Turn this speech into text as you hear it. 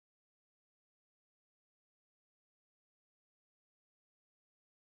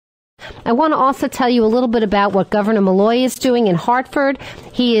I want to also tell you a little bit about what Governor Malloy is doing in Hartford.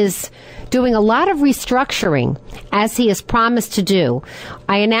 He is doing a lot of restructuring, as he has promised to do.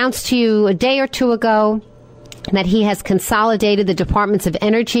 I announced to you a day or two ago that he has consolidated the Departments of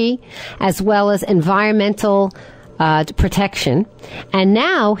Energy as well as Environmental Protection. And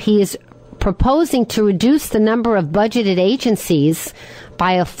now he is proposing to reduce the number of budgeted agencies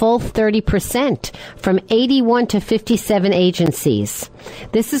by a full 30%, from 81 to 57 agencies.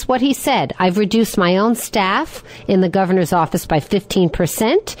 This is what he said. I've reduced my own staff in the governor's office by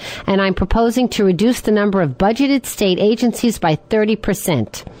 15%, and I'm proposing to reduce the number of budgeted state agencies by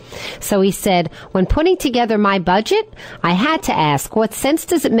 30%. So he said, when putting together my budget, I had to ask, what sense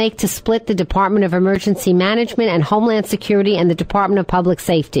does it make to split the Department of Emergency Management and Homeland Security and the Department of Public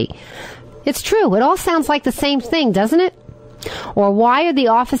Safety? It's true. It all sounds like the same thing, doesn't it? Or why are the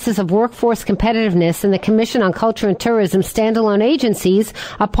Offices of Workforce Competitiveness and the Commission on Culture and Tourism standalone agencies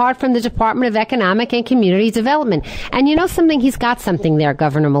apart from the Department of Economic and Community Development? And you know something? He's got something there,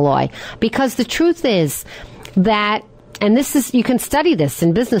 Governor Malloy, because the truth is that, and this is, you can study this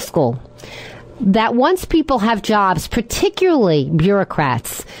in business school, that once people have jobs, particularly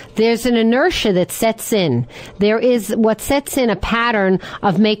bureaucrats, there's an inertia that sets in. There is what sets in a pattern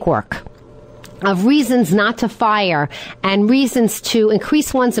of make work, of reasons not to fire and reasons to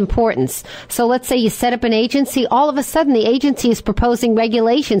increase one's importance. So let's say you set up an agency. All of a sudden, the agency is proposing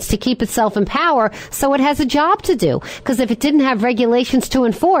regulations to keep itself in power so it has a job to do. Because if it didn't have regulations to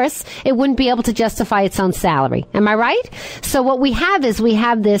enforce, it wouldn't be able to justify its own salary. Am I right? So what we have is we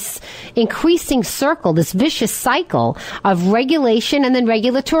have this increasing circle, this vicious cycle of regulation and then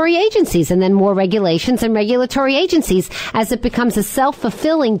regulatory agencies and then more regulations and regulatory agencies as it becomes a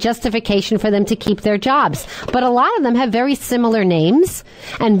self-fulfilling justification for them to keep their jobs. But a lot of them have very similar names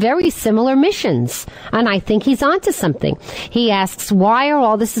and very similar missions. And I think he's onto something. He asks, why are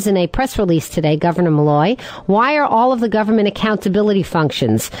all, this is in a press release today, Governor Malloy, why are all of the government accountability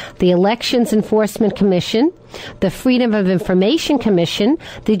functions, the Elections Enforcement Commission, the Freedom of Information Commission,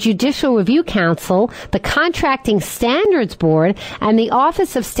 the Judicial Review Council, the Contracting Standards Board, and the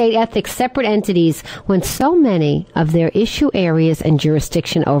Office of State Ethics separate entities when so many of their issue areas and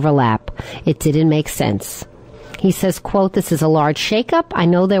jurisdiction overlap? It didn't make sense. He says, quote, this is a large shakeup. I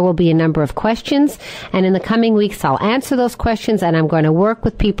know there will be a number of questions, and in the coming weeks I'll answer those questions, and I'm going to work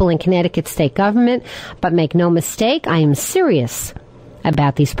with people in Connecticut state government. But make no mistake, I am serious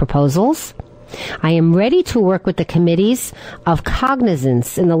about these proposals. I am ready to work with the committees of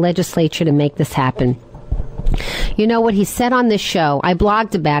cognizance in the legislature to make this happen. You know what he said on this show? I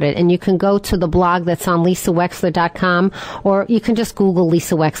blogged about it, and you can go to the blog that's on lisawexler.com, or you can just Google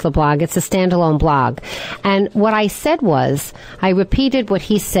Lisa Wexler blog. It's a standalone blog. And what I said was, I repeated what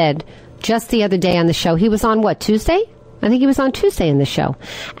he said just the other day on the show. He was on, what, Tuesday? I think he was on Tuesday in the show.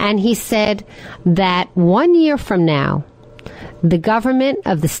 And he said that 1 year from now, the government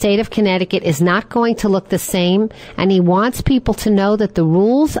of the state of Connecticut is not going to look the same, and he wants people to know that the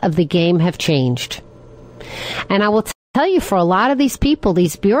rules of the game have changed. And I will tell you, for a lot of these people,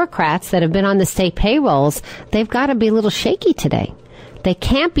 these bureaucrats that have been on the state payrolls, they've got to be a little shaky today. They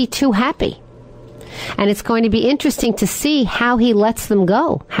can't be too happy. And it's going to be interesting to see how he lets them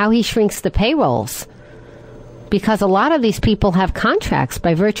go, how he shrinks the payrolls. Because a lot of these people have contracts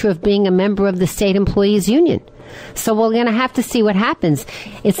by virtue of being a member of the state employees union. So we're going to have to see what happens.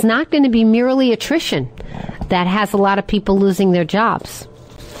 It's not going to be merely attrition that has a lot of people losing their jobs.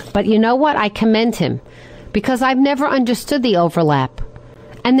 But you know what? I commend him, because I've never understood the overlap.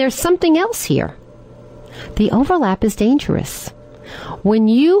 And there's something else here. The overlap is dangerous. When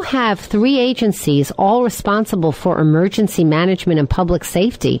you have three agencies all responsible for emergency management and public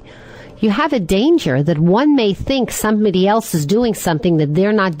safety, you have a danger that one may think somebody else is doing something that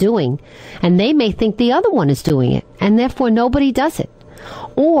they're not doing, and they may think the other one is doing it, and therefore nobody does it.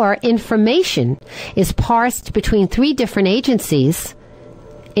 Or information is parsed between three different agencies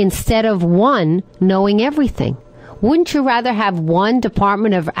instead of one knowing everything. Wouldn't you rather have one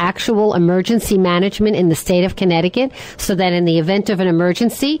Department of actual emergency management in the state of Connecticut so that in the event of an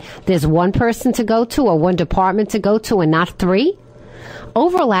emergency, there's one person to go to or one department to go to and not three?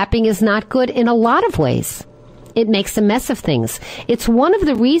 Overlapping is not good in a lot of ways. It makes a mess of things. It's one of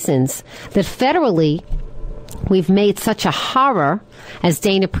the reasons that federally we've made such a horror, as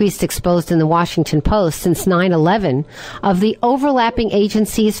Dana Priest exposed in the Washington Post since 9/11, of the overlapping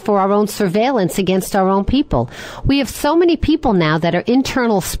agencies for our own surveillance against our own people. We have so many people now that are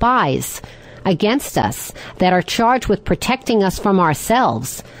internal spies against us, that are charged with protecting us from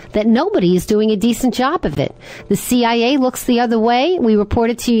ourselves, that nobody is doing a decent job of it. The CIA looks the other way. We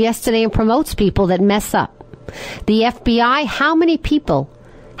reported to you yesterday and promotes people that mess up. The FBI, how many people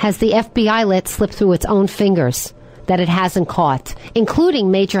has the FBI let slip through its own fingers that it hasn't caught,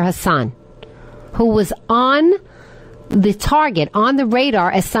 including Major Hassan, who was on the target, on the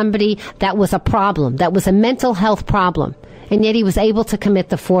radar as somebody that was a problem, that was a mental health problem, and yet he was able to commit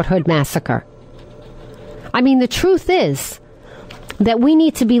the Fort Hood massacre. I mean, the truth is that we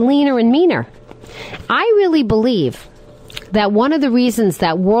need to be leaner and meaner. I really believe that one of the reasons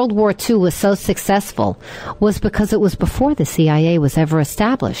that World War II was so successful was because it was before the CIA was ever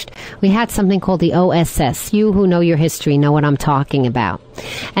established. We had something called the OSS. You who know your history know what I'm talking about.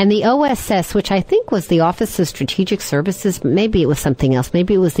 And the OSS, which I think was the Office of Strategic Services, but maybe it was something else,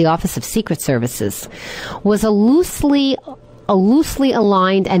 maybe it was the Office of Secret Services, was a loosely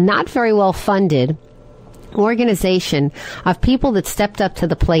aligned and not very well funded organization of people that stepped up to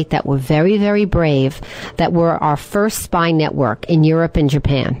the plate, that were very, very brave, that were our first spy network in Europe and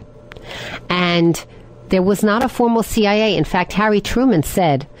Japan. And there was not a formal CIA. In fact, Harry Truman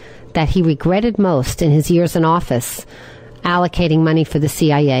said that he regretted most in his years in office allocating money for the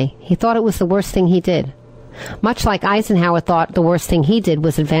CIA. He thought it was the worst thing he did. Much like Eisenhower thought the worst thing he did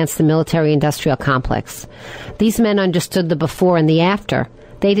was advance the military-industrial complex. These men understood the before and the after.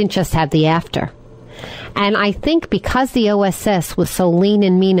 They didn't just have the after. And I think because the OSS was so lean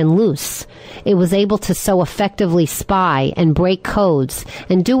and mean and loose, it was able to so effectively spy and break codes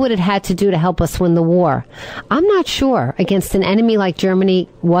and do what it had to do to help us win the war. I'm not sure against an enemy like Germany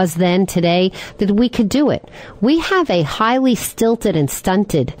was then, today, that we could do it. We have a highly stilted and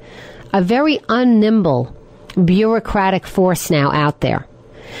stunted, a very unnimble bureaucratic force now out there.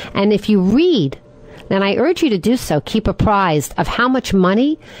 And if you read, and I urge you to do so, keep apprised of how much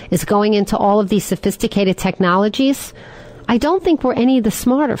money is going into all of these sophisticated technologies, I don't think we're any the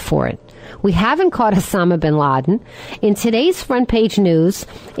smarter for it. We haven't caught Osama bin Laden. In today's front page news,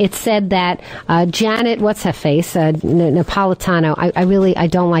 it said that Janet, what's her face, Napolitano. I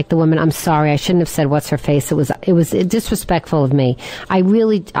don't like the woman. I'm sorry. I shouldn't have said what's her face. It was disrespectful of me. I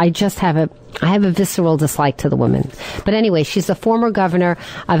have a visceral dislike to the woman. But anyway, she's the former governor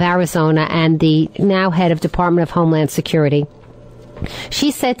of Arizona and the now head of Department of Homeland Security. She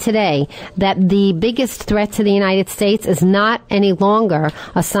said today that the biggest threat to the United States is not any longer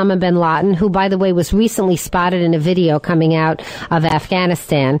Osama bin Laden, who, by the way, was recently spotted in a video coming out of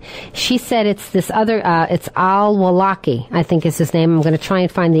Afghanistan. She said it's this other, it's al-Awlaki, I think is his name. I'm going to try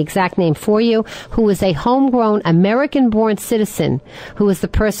and find the exact name for you, who is a homegrown American-born citizen, who is the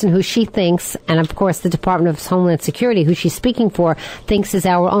person who she thinks, and of course the Department of Homeland Security, who she's speaking for, thinks is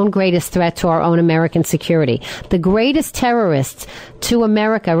our own greatest threat to our own American security. The greatest terrorist to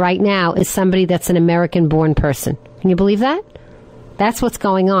America right now is somebody that's an American-born person. Can you believe that? That's what's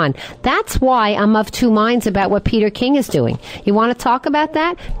going on. That's why I'm of two minds about what Peter King is doing. You want to talk about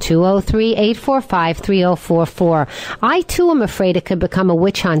that? 203-845-3044. I, too, am afraid it could become a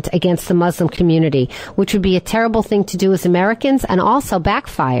witch hunt against the Muslim community, which would be a terrible thing to do as Americans and also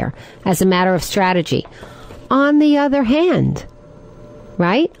backfire as a matter of strategy. On the other hand,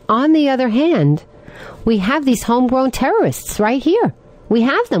 right? On the other hand, we have these homegrown terrorists right here. We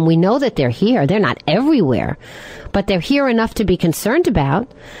have them. We know that they're here. They're not everywhere, but they're here enough to be concerned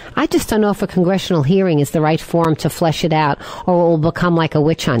about. I just don't know if a congressional hearing is the right forum to flesh it out, or it will become like a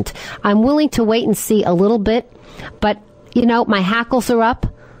witch hunt. I'm willing to wait and see a little bit, but, you know, my hackles are up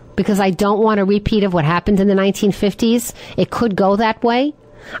because I don't want a repeat of what happened in the 1950s. It could go that way.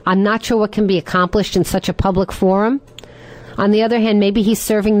 I'm not sure what can be accomplished in such a public forum. On the other hand, maybe he's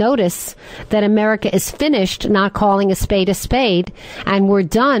serving notice that America is finished not calling a spade, and we're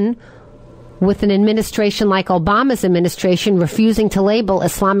done with an administration like Obama's administration refusing to label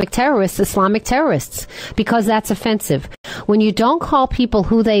Islamic terrorists, because that's offensive. When you don't call people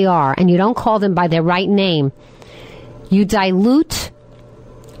who they are and you don't call them by their right name, you dilute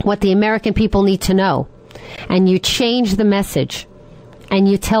what the American people need to know, and you change the message, and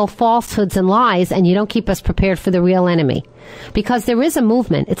you tell falsehoods and lies, and you don't keep us prepared for the real enemy. Because there is a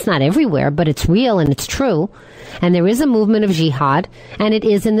movement. It's not everywhere, but it's real and it's true. And there is a movement of jihad, and it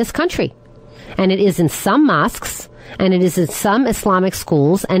is in this country. And it is in some mosques, and it is in some Islamic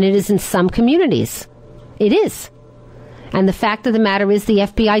schools, and it is in some communities. It is. And the fact of the matter is the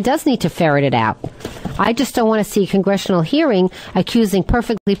FBI does need to ferret it out. I just don't want to see a congressional hearing accusing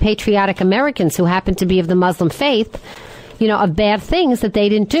perfectly patriotic Americans who happen to be of the Muslim faith, you know, of bad things that they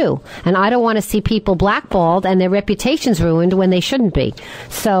didn't do. And I don't want to see people blackballed and their reputations ruined when they shouldn't be.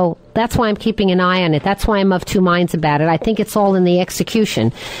 So that's why I'm keeping an eye on it. That's why I'm of two minds about it. I think it's all in the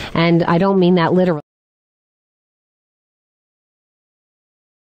execution. And I don't mean that literally.